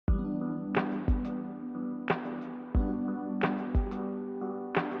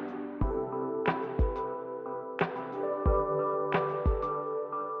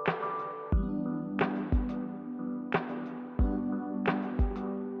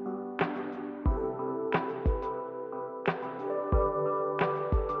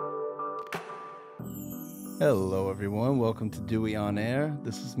Hello everyone, welcome to Dewey on Air.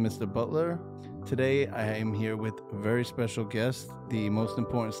 This is Mr. Butler. Today I am here with a very special guest, the most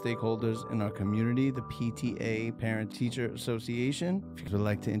important stakeholders in our community, the PTA, Parent Teacher Association. If you would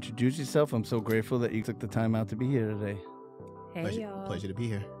like to introduce yourself, I'm so grateful that you took the time out to be here today. Hey y'all. Pleasure to be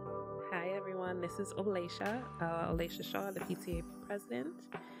here. Hi everyone, this is Olesia Shaw, the PTA President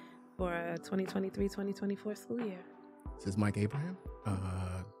for 2023-2024 school year. This is Mike Abraham.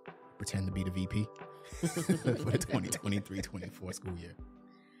 Pretend to be the VP for the 2023-24 school year.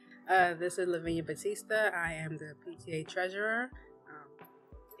 This is Luvenia Batista. I am the PTA Treasurer.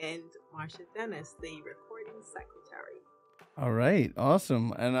 And Marsha Dennis, the Recording Secretary. All right,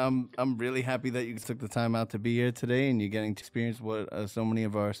 awesome. And I'm really happy that you took the time out to be here today and you're getting to experience what so many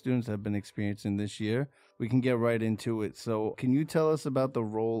of our students have been experiencing this year. We can get right into it. So can you tell us about the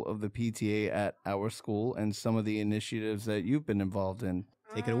role of the PTA at our school and some of the initiatives that you've been involved in?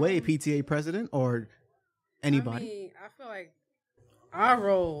 Take it away, PTA President or anybody. I feel like our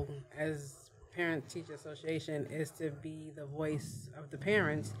role as Parent Teacher Association is to be the voice of the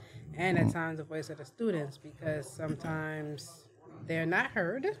parents and at times the voice of the students, because sometimes they're not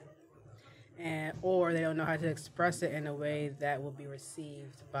heard or they don't know how to express it in a way that will be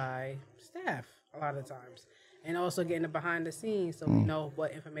received by staff a lot of times. And also getting the behind the scenes so we know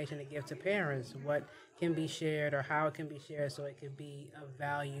what information to give to parents, what can be shared or how it can be shared so it can be of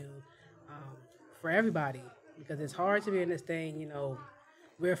value for everybody. Because it's hard to be in this thing, you know,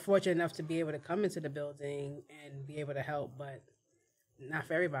 we're fortunate enough to be able to come into the building and be able to help, but not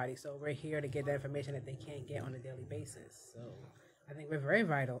for everybody. So we're here to get that information that they can't get on a daily basis. So I think we're very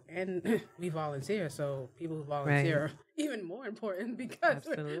vital. And we volunteer, so people who volunteer are even more important because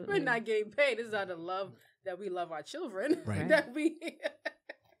we're not getting paid. This is out of love that we love our children. Right. That we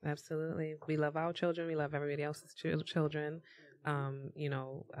Absolutely. We love our children. We love everybody else's children.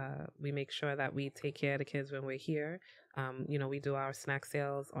 We make sure that we take care of the kids when we're here. We do our snack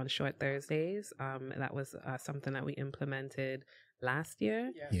sales on short Thursdays. That was something that we implemented last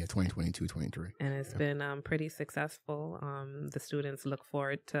year. Yeah, 2022-23. And it's been pretty successful. The students look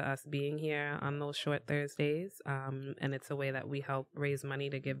forward to us being here on those short Thursdays. And it's a way that we help raise money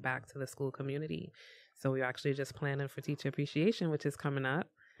to give back to the school community. So we're actually just planning for Teacher Appreciation, which is coming up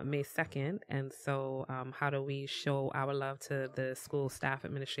May 2nd. And so how do we show our love to the school staff,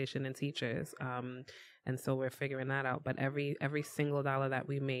 administration, and teachers? And so we're figuring that out. But every single dollar that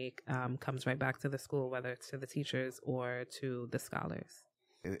we make comes right back to the school, whether it's to the teachers or to the scholars.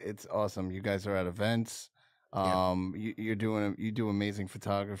 It's awesome. You guys are at events. You do amazing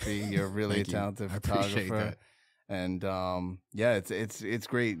photography. You're really a talented photographer. And it's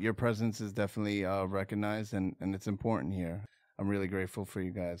great. Your presence is definitely recognized and it's important here. I'm really grateful for you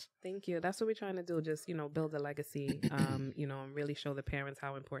guys. Thank you. That's what we're trying to do. Just, build a legacy, and really show the parents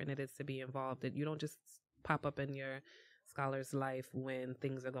how important it is to be involved. That you don't just pop up in your scholar's life when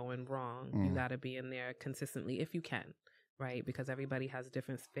things are going wrong. You got to be in there consistently if you can, right? Because everybody has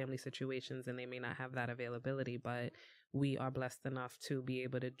different family situations and they may not have that availability, but we are blessed enough to be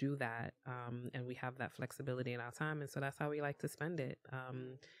able to do that. And we have that flexibility in our time. And so that's how we like to spend it.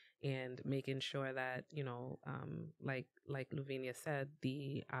 And making sure that, like Luvenia said,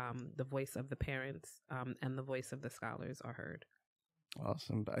 the voice of the parents and the voice of the scholars are heard.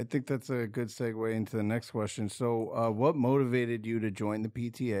 Awesome. I think that's a good segue into the next question. So what motivated you to join the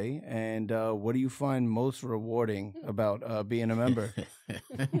PTA, and what do you find most rewarding about being a member?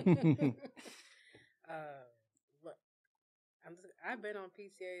 I've been on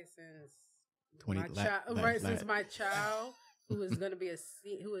PTA since since my child. Who is going to be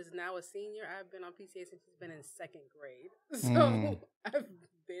who is now a senior? I've been on PTA since she's been in second grade. So I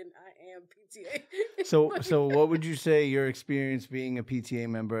am PTA. So what would you say your experience being a PTA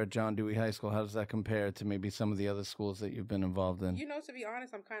member at John Dewey High School, how does that compare to maybe some of the other schools that you've been involved in? To be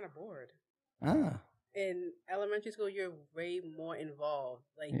honest, I'm kind of bored. In elementary school, you're way more involved.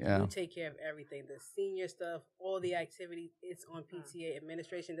 You take care of everything. The senior stuff, all the activities, it's on PTA.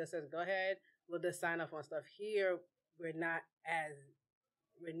 Administration that says, go ahead, we'll just sign off on stuff. Here, we're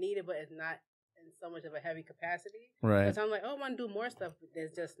needed, but it's not in so much of a heavy capacity. Right. So I'm like, I want to do more stuff, but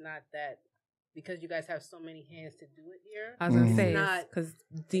there's just not that, because you guys have so many hands to do it here. I was going to say, because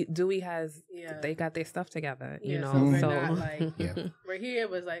Dewey has, they got their stuff together, So we're not like, we're here,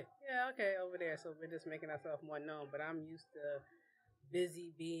 but it's like, okay, over there. So we're just making ourselves more known. But I'm used to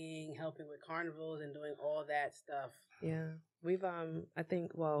busy being, helping with carnivals and doing all that stuff. Yeah. We've,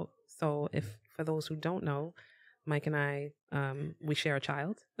 so if, for those who don't know, Mike and I, we share a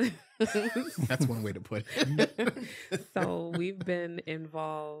child. That's one way to put it. So we've been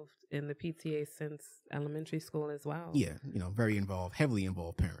involved in the PTA since elementary school as well. Yeah, very involved, heavily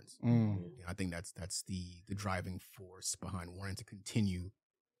involved parents. Mm. I think that's the driving force behind wanting to continue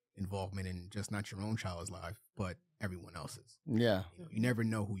involvement in just not your own child's life, but everyone else's. Yeah. You never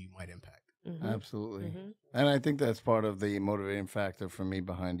know who you might impact. Mm-hmm. Absolutely. Mm-hmm. And I think that's part of the motivating factor for me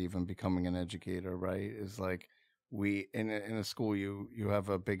behind even becoming an educator, right? Is like we in a school you have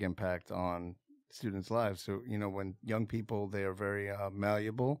a big impact on students' lives. So, when young people, they are very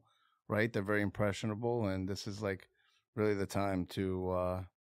malleable, right? They're very impressionable, and this is like really the time to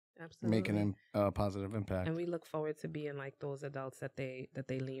make a positive impact. And we look forward to being like those adults that they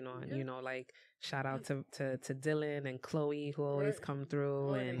lean on. Yeah. Like shout out to Dylan and Chloe who always come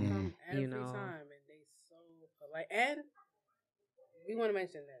through, They and come every time, and they so polite. And we want to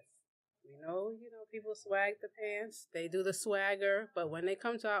mention this. We know, people swag the pants. They do the swagger, but when they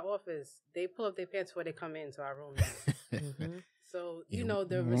come to our office, they pull up their pants before they come into our room. mm-hmm. So,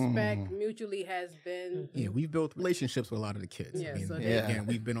 the respect mutually has been. Yeah, we've built relationships with a lot of the kids. Yeah, Again,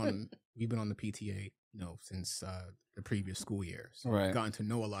 we've been on the PTA, since the previous school year. So Right. we've gotten to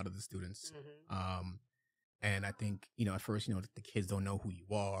know a lot of the students. Mm-hmm. And I think, at first, the kids don't know who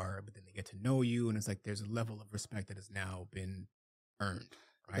you are, but then they get to know you. And it's like there's a level of respect that has now been earned.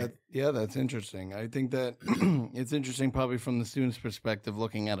 Right? That's interesting. I think that it's interesting probably from the student's perspective,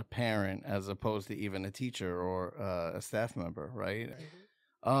 looking at a parent as opposed to even a teacher or a staff member, right?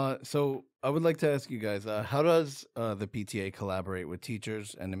 Mm-hmm. So I would like to ask you guys, how does the PTA collaborate with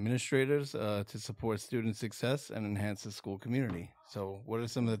teachers and administrators to support student success and enhance the school community? So what are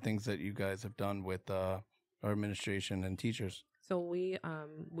some of the things that you guys have done with our administration and teachers? So we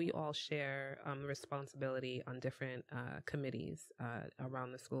all share responsibility on different committees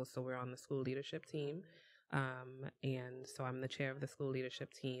around the school. So we're on the school leadership team, and so I'm the chair of the school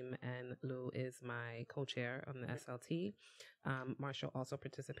leadership team, and Lou is my co-chair on the SLT. Marsha also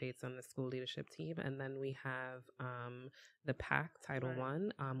participates on the school leadership team, and then we have the PAC Title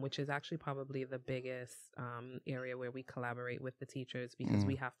I, which is actually probably the biggest area where we collaborate with the teachers, because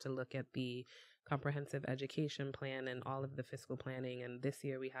we have to look at the comprehensive education plan and all of the fiscal planning. And this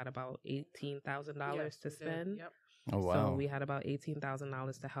year we had about $18,000 to spend. Yep. Oh, wow. So we had about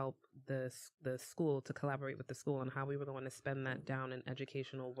 $18,000 to help the school, to collaborate with the school on how we were going to spend that down in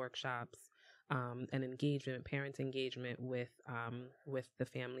educational workshops and engagement, parent engagement with the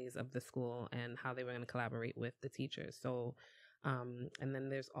families of the school, and how they were going to collaborate with the teachers. So and then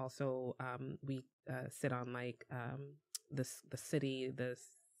there's also we sit on like the city, the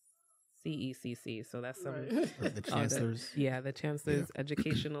CECC, so that's some the chancellors. the chancellor's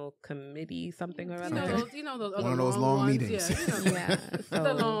educational committee, something or other. Those one of those long ones. meetings. Yeah, so,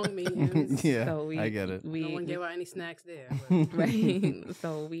 the long meetings. Yeah, so I get it. No one gave out any snacks there. Right.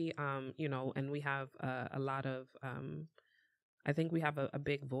 So we, and we have a lot of, I think we have a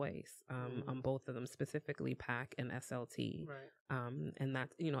big voice on both of them, specifically PAC and SLT. Right. And that,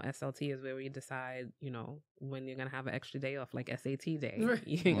 SLT is where we decide, when you're going to have an extra day off, like SAT day. Right.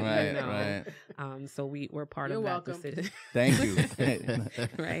 So we're part You're of that welcome. decision. Thank you.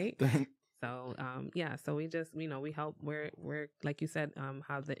 Right. So, so we just, we help, we're like you said,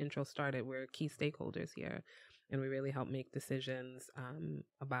 how the intro started, we're key stakeholders here, and we really help make decisions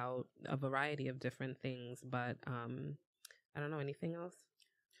about a variety of different things. But I don't know, anything else?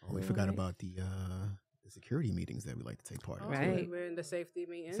 Oh, we forgot about the security meetings that we like to take part in. Right. We're in the safety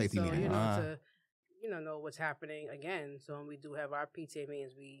meetings. Safety meeting. To know what's happening again. So when we do have our PTA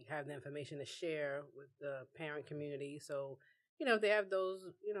meetings, we have the information to share with the parent community. So, if they have those,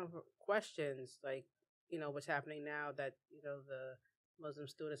 questions, like, what's happening now that, the Muslim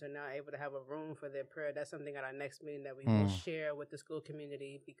students are now able to have a room for their prayer. That's something at our next meeting that we will share with the school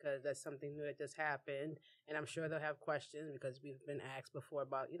community, because that's something new that just happened. And I'm sure they'll have questions, because we've been asked before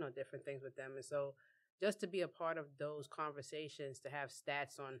about, different things with them. And so just to be a part of those conversations, to have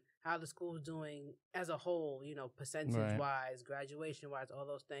stats on how the school's doing as a whole, percentage-wise, graduation-wise, all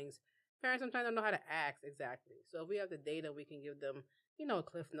those things. Parents sometimes don't know how to ask exactly. So if we have the data, we can give them, a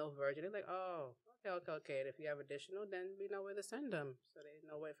Cliff Note version. They're like, oh, okay. And if you have additional, then we know where to send them, so they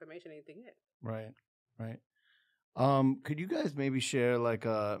know what information they need to get. Right. Could you guys maybe share like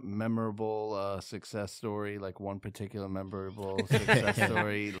a memorable success story, like one particular memorable success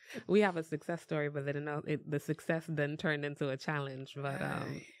story? We have a success story, but then the success then turned into a challenge. But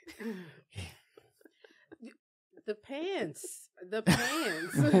the pants.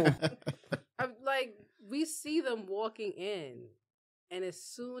 Like, we see them walking in, and as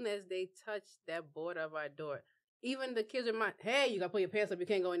soon as they touch that border of our door, even the kids remind, hey, you got to pull your pants up. You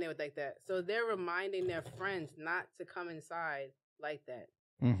can't go in there like that. So they're reminding their friends not to come inside like that.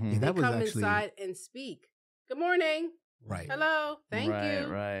 Mm-hmm. Yeah, They that was come actually inside and speak. Good morning. right. Hello. Thank you.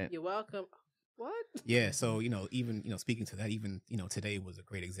 Right. You're welcome. What? Yeah, so even speaking to that, even today was a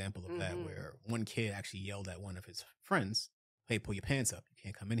great example of that, Mhm. where one kid actually yelled at one of his friends, "Hey, pull your pants up! You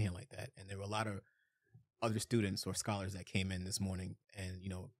can't come in here like that." And there were a lot of other students or scholars that came in this morning, and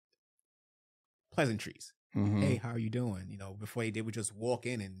pleasantries. Mm-hmm. Hey, how are you doing? Before they would just walk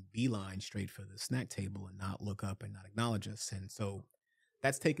in and beeline straight for the snack table and not look up and not acknowledge us. And so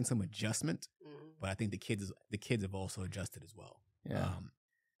that's taken some adjustment, but I think the kids have also adjusted as well. Yeah.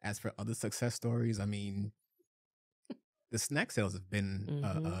 As for other success stories, I mean, the snack sales have been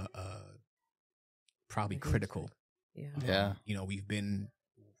probably critical. Yeah. Yeah. We've been,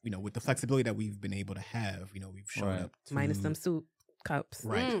 with the flexibility that we've been able to have, we've shown Right. up to, Minus some soup cups.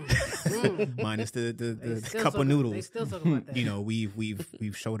 right, minus the They still cup talk- of noodles. They still talk about that.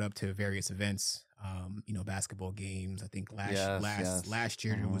 We've showed up to various events, basketball games. I think last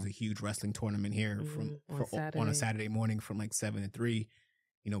year there was a huge wrestling tournament here on a Saturday morning from like 7 to 3.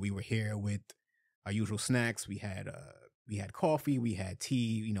 We were here with our usual snacks. We had coffee, we had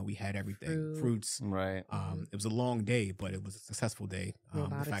tea, we had everything, fruits. Right. It was a long day, but it was a successful day.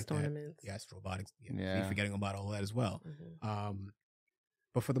 Robotics tournaments. Robotics. Yeah. Forgetting about all that as well. Mm-hmm.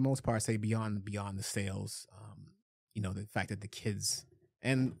 But for the most part, say beyond the sales, the fact that the kids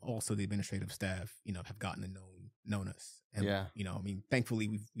and also the administrative staff, have gotten to know us. And, Yeah.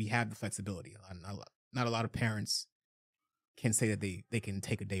 Thankfully we have the flexibility. Not a lot of parents can say that they can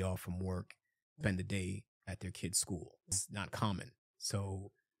take a day off from work, spend a day at their kid's school. It's not common.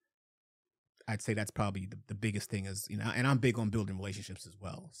 So I'd say that's probably the biggest thing is, and I'm big on building relationships as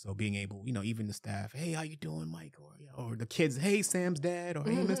well. So being able, even the staff, hey, how you doing, Mike? Or the kids, hey, Sam's dad, or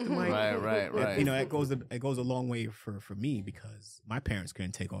hey, Mr. Mike. Right. It goes a long way for me, because my parents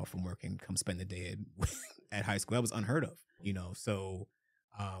couldn't take off from work and come spend the day at high school. That was unheard of, So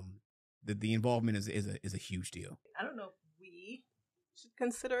the involvement is a huge deal. I don't know if we should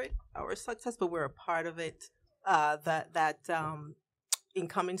consider it our success, but we're a part of it. That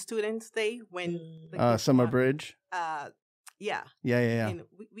incoming students day when the Summer Bridge. Yeah. And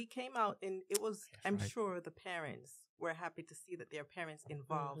we came out, and it was, I'm sure the parents were happy to see that their parents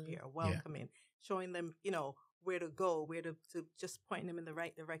involved here, welcoming, showing them, where to go, where to just pointing them in the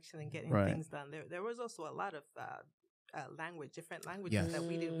right direction and getting things done. There was also a lot of different languages that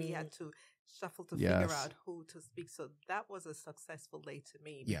we did. We had to shuffle to figure out who to speak. So that was a successful day to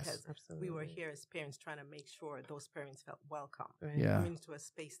me, because we were here as parents trying to make sure those parents felt welcome. Coming to a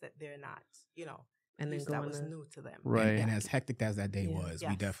space that they're not, and then that was new to them. Right. And as hectic as that day was,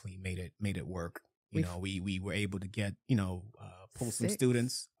 we definitely made it work. We were able to get, pull some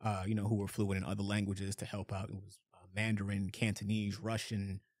students, who were fluent in other languages to help out. It was Mandarin, Cantonese,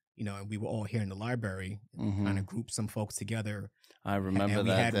 Russian, and we were all here in the library, kind of grouped some folks together. I remember and we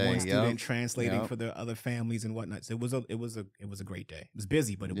that had day. one student translating for the other families and whatnot. So it was a great day. It was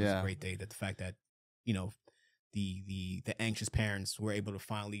busy, but it was a great day. That the fact that, the anxious parents were able to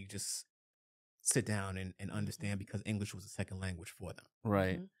finally just sit down and understand, because English was a second language for them.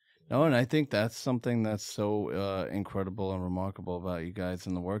 Right. No, and I think that's something that's so incredible and remarkable about you guys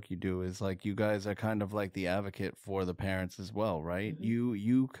and the work you do, is like you guys are kind of like the advocate for the parents as well, right?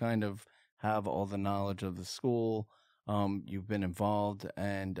 You kind of have all the knowledge of the school. You've been involved,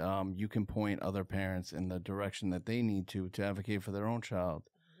 and you can point other parents in the direction that they need to advocate for their own child.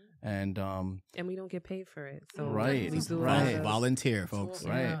 And we don't get paid for it. So Right. we do Volunteer, folks.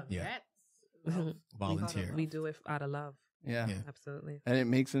 Right. Yeah. Volunteer. We do it out of love. Yeah. Absolutely. And it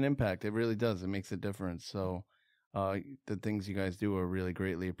makes an impact. It really does. It makes a difference. So the things you guys do are really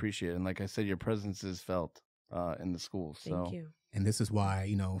greatly appreciated. And like I said, your presence is felt in the schools. So. Thank you. And this is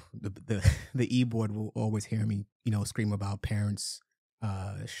why, the e-board will always hear me, scream about parents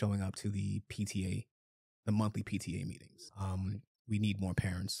showing up to the PTA, the monthly PTA meetings. We need more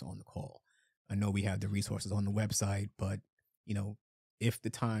parents on the call. I know we have the resources on the website, but,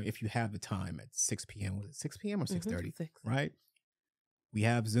 if you have the time at 6 p.m., was it 6 p.m. or 6:30? 6. Right? We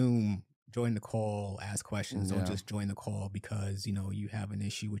have Zoom. Join the call, ask questions. Don't just join the call because, you have an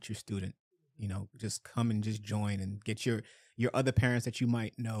issue with your student. Just come and just join and get your other parents that you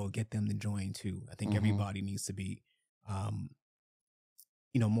might know, get them to join too. I think everybody needs to be,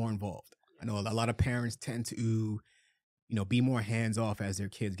 more involved. I know a lot of parents tend to, be more hands off as their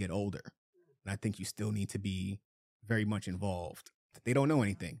kids get older. And I think you still need to be very much involved. They don't know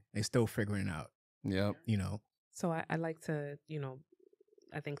anything. They're still figuring it out. Yep. So I like to,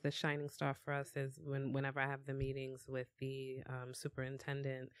 I think the shining star for us is whenever I have the meetings with the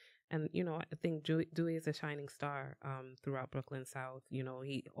superintendent. And, I think Dewey is a shining star throughout Brooklyn South.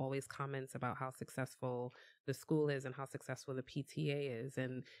 He always comments about how successful the school is and how successful the PTA is.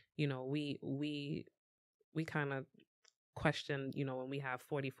 And, we kind of question, when we have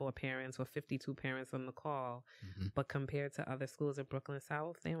 44 parents or 52 parents on the call, but compared to other schools in Brooklyn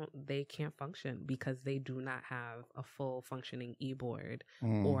South, they can't function because they do not have a full functioning e-board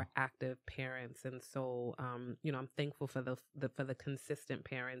or active parents. And so, I'm thankful for for the consistent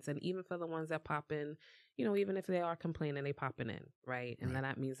parents, and even for the ones that pop in, even if they are complaining, they popping in, right? And then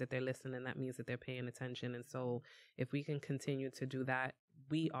that means that they're listening. That means that they're paying attention. And so if we can continue to do that,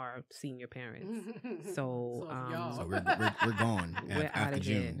 we are senior parents. So we're gone after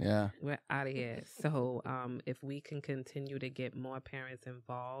June. Yeah, we're out of here. So if we can continue to get more parents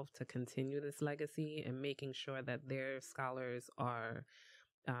involved to continue this legacy and making sure that their scholars are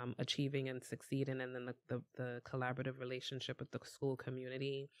achieving and succeeding, and then the collaborative relationship with the school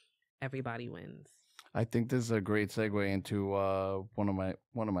community, everybody wins. I think this is a great segue into one of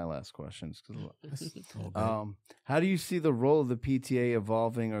my last questions. How do you see the role of the PTA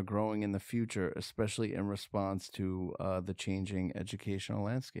evolving or growing in the future, especially in response to the changing educational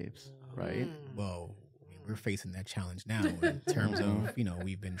landscapes? Right. Well, we're facing that challenge now in terms of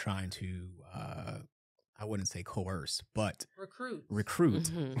we've been trying to I wouldn't say coerce, but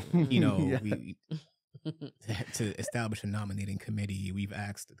recruit. To establish a nominating committee. We've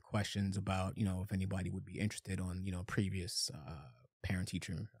asked questions about, if anybody would be interested on, previous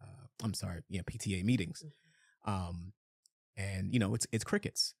parent-teacher, PTA meetings. And, it's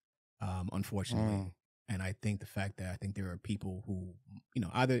crickets, unfortunately. And I think the fact that there are people who,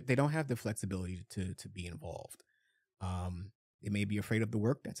 either they don't have the flexibility to be involved. They may be afraid of the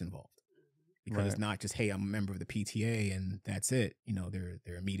work that's involved. Because it's not just, hey, I'm a member of the PTA and that's it.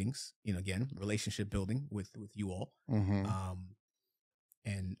 There are meetings, again, relationship building with you all.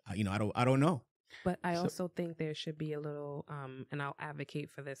 And I don't know. But I also think there should be a little, and I'll advocate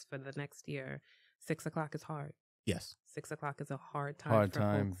for this for the next year. 6 o'clock is hard. Yes. 6 o'clock is a hard time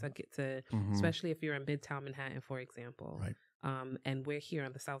folks to get to, especially if you're in Midtown Manhattan, for example. Right. And we're here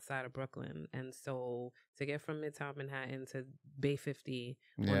on the south side of Brooklyn. And so to get from Midtown Manhattan to Bay 50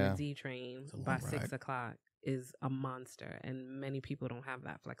 on the D train by 6 o'clock is a monster. And many people don't have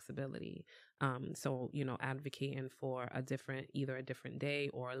that flexibility. So, advocating for either a different day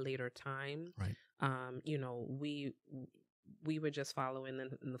or a later time. Right. We were just following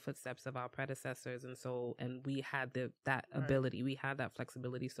in the footsteps of our predecessors. And we had that ability, we had that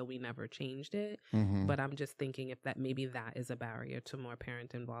flexibility, so we never changed it. But I'm just thinking if maybe that is a barrier to more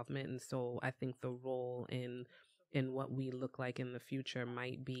parent involvement. And so I think the role in what we look like in the future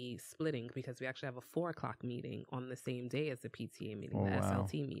might be splitting, because we actually have a 4 o'clock meeting on the same day as the PTA meeting,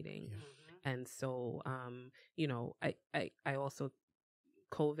 SLT meeting. Yeah. And so, I also,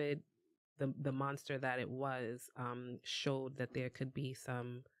 COVID, the monster that it was, showed that there could be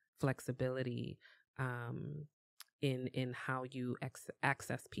some flexibility in how you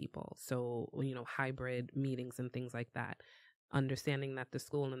access people. So, hybrid meetings and things like that. Understanding that the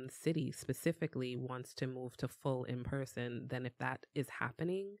school and the city specifically wants to move to full in-person, then if that is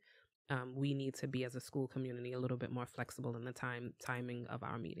happening, we need to be, as a school community, a little bit more flexible in the timing of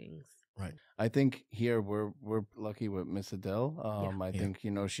our meetings. Right. I think here we're lucky with Miss Adele. I think,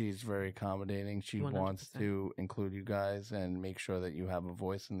 she's very accommodating. She 100%. Wants to include you guys and make sure that you have a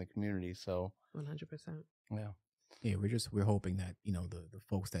voice in the community. So 100%. Yeah. Yeah, we're hoping that, the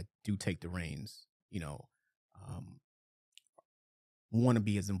folks that do take the reins, want to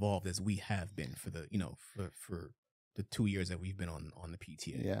be as involved as we have been for the, for the 2 years that we've been on the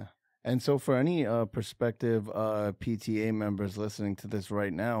PTA. Yeah. And so for any prospective PTA members listening to this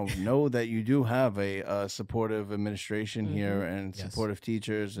right now, know that you do have a supportive administration here and supportive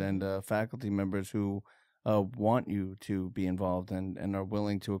teachers and faculty members who want you to be involved and are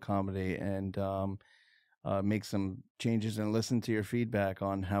willing to accommodate and make some changes and listen to your feedback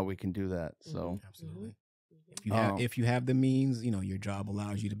on how we can do that. So absolutely. If you have the means, your job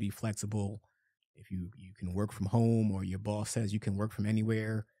allows you to be flexible. If you can work from home, or your boss says you can work from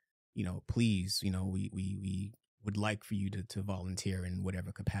anywhere, please, we would like for you to volunteer in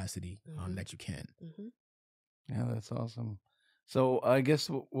whatever capacity that you can. Yeah, that's awesome. So I guess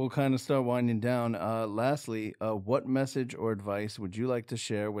we'll kind of start winding down. Lastly, what message or advice would you like to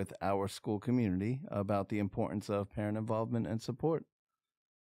share with our school community about the importance of parent involvement and support?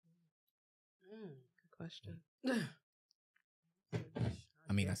 Good question.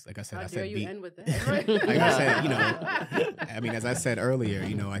 I mean, like I said, How dare you end with that? Like I said, as I said earlier,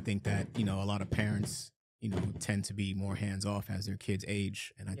 I think that, a lot of parents, tend to be more hands off as their kids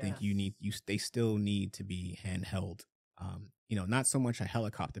age. And I think they still need to be handheld. Not so much a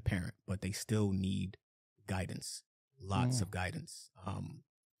helicopter parent, but they still need guidance, lots of guidance.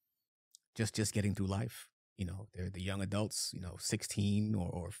 Just getting through life. They're the young adults, 16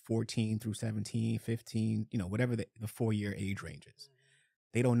 or 14 through 17, 15, whatever the 4-year age range is.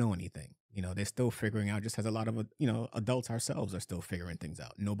 They don't know anything. They're still figuring out, just as a lot of, adults ourselves are still figuring things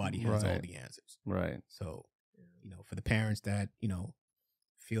out. Nobody has all the answers. Right. So, for the parents that,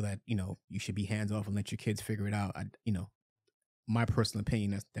 feel that, you should be hands off and let your kids figure it out. My personal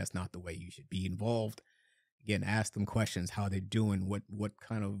opinion, that's not the way. You should be involved. Again, ask them questions, how they're doing, what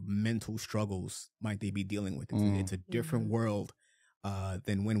kind of mental struggles might they be dealing with. It's a different world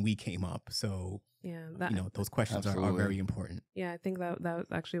than when we came up. So, those questions are very important. Yeah, I think that was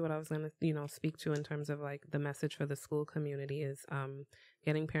actually what I was going to, speak to in terms of like the message for the school community is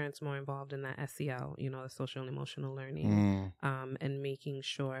getting parents more involved in that SEL, the social and emotional learning, and making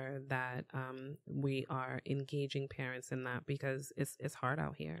sure that we are engaging parents in that, because it's hard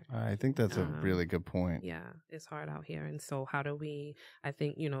out here. I think that's a really good point. Yeah, it's hard out here. And so how do we, I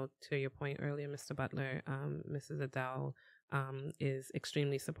think, to your point earlier, Mr. Butler, Mrs. Adele, is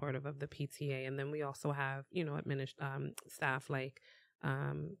extremely supportive of the PTA. And then we also have, staff like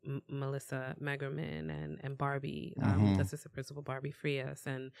Melissa Megerman and Barbie, Assistant Principal Barbie Frias,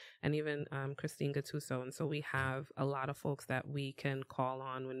 and even Christine Gattuso. And so we have a lot of folks that we can call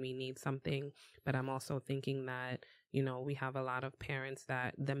on when we need something. But I'm also thinking that, we have a lot of parents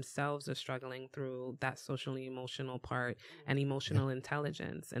that themselves are struggling through that socially emotional part and emotional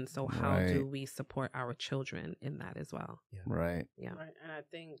intelligence. And so how do we support our children in that as well? Yeah. Right. Yeah. Right. And I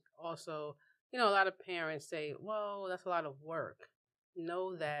think also, a lot of parents say, well, that's a lot of work.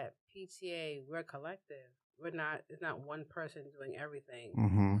 Know that PTA, we're collective. It's not one person doing everything.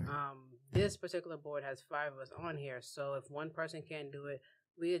 This particular board has 5 of us on here. So if one person can't do it,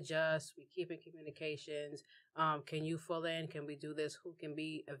 we adjust, we keep in communications. Can you fill in? Can we do this? Who can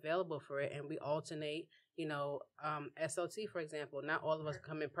be available for it? And we alternate, SLT, for example, not all of us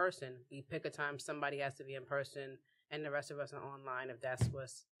come in person. We pick a time somebody has to be in person and the rest of us are online if that's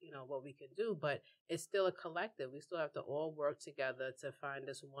what's, what we can do. But it's still a collective. We still have to all work together to find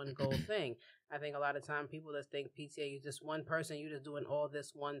this one goal thing. I think a lot of time people just think PTA, you're just one person, you're just doing all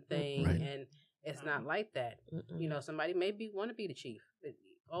this one thing. And it's not like that. Somebody maybe want to be the chief.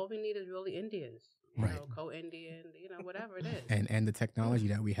 All we need is really Indians. Co-Indian, whatever it is. And the technology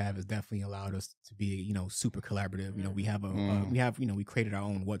that we have has definitely allowed us to be, super collaborative. We have we created our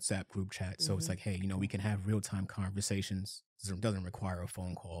own WhatsApp group chat. So it's like, hey, we can have real-time conversations. It doesn't require a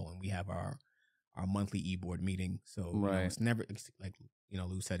phone call. And we have our monthly e-board meeting. So it's never, like,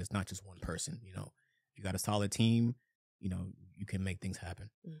 Lou said, it's not just one person. If you got a solid team, you can make things happen.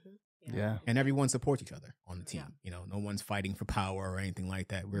 Yeah. And everyone supports each other on the team. No one's fighting for power or anything like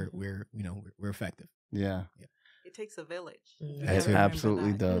that. We're effective. Yeah. It takes a village. It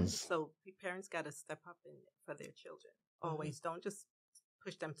absolutely does. So parents got to step up for their children. Always don't just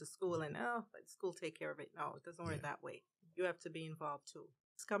push them to school and let school take care of it. No, it doesn't work that way. You have to be involved too.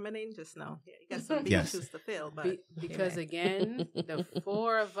 It's coming in just now. Yeah, you got some big shoes to fill, but because again, the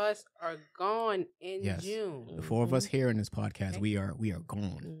 4 of us are gone in June. The 4 of us here in this podcast, we are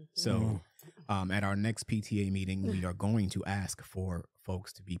gone. So, at our next PTA meeting, we are going to ask for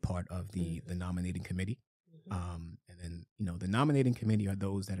folks to be part of the nominating committee. And then, the nominating committee are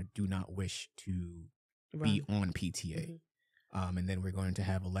those that do not wish to be on PTA. And then we're going to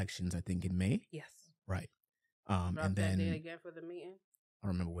have elections, I think, in May. Yes. Right. And then that date again for the meeting. I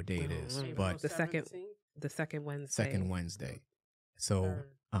don't remember what day it is, but the second Wednesday. Second Wednesday. So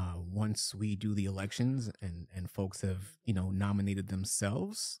once we do the elections and folks have nominated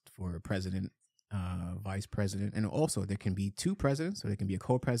themselves for president, vice president, and also there can be 2 presidents, so there can be a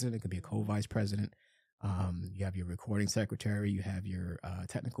co-president, it can be a co-vice president. You have your recording secretary, you have your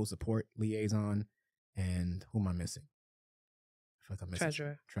technical support liaison, and who am I missing? I feel like I'm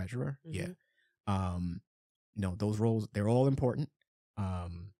missing treasurer. Yeah. Those roles, they're all important.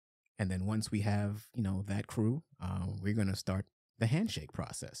 And then once we have, that crew, we're going to start the handshake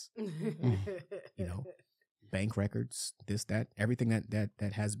process. Bank records, this, that, everything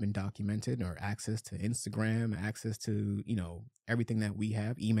that has been documented, or access to Instagram, access to, everything that we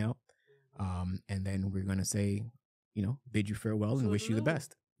have, email. And then we're going to say, bid you farewell and wish you the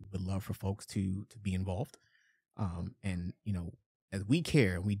best. We would love for folks to be involved. And, as we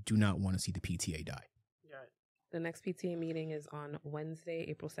care, we do not want to see the PTA die. The next PTA meeting is on Wednesday,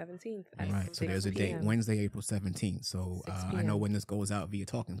 April 17th. Right. So there's a date, Wednesday, April 17th. So I know when this goes out via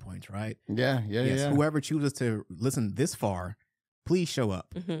Talking Points, right? Yeah. Whoever chooses to listen this far, please show up.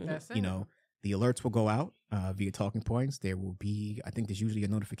 That's it. The alerts will go out via talking points. There will be, I think there's usually a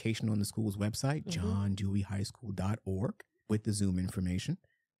notification on the school's website, johndeweyhighschool.org, with the Zoom information.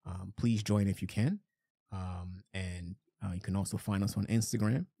 Please join if you can. And you can also find us on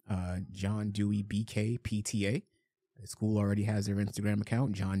Instagram, John Dewey BK PTA. The school already has their Instagram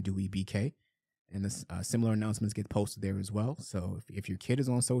account, John Dewey BK. And this, similar announcements get posted there as well. So if your kid is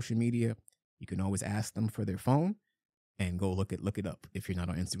on social media, you can always ask them for their phone and go look it up if you're not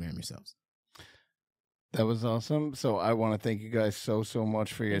on Instagram yourselves. That was awesome. So I want to thank you guys so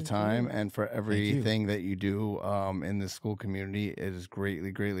much for your time and for everything that you do in the school community. It is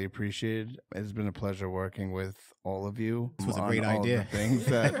greatly appreciated. It's been a pleasure working with all of you. This was a great idea. Things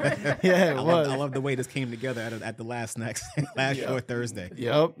that, yeah, it was. I love the way this came together at the last Short Thursday.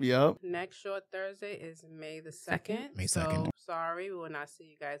 Yep. Next Short Thursday is May the 2nd. May 2nd. So sorry, we will not see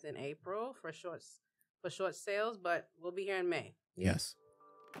you guys in April for short sales, but we'll be here in May. Yes.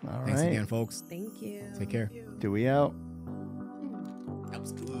 All Thanks right. again, folks. Thank you. Take care. Dewey out. That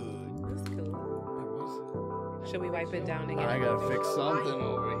was good. That's cool. Should we wipe it down again? I gotta fix something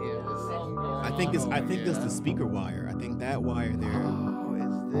over here. I think it's the speaker wire. I think that wire there. Oh,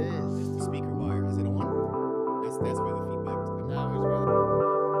 is this? It's the speaker wire. Is it on? That's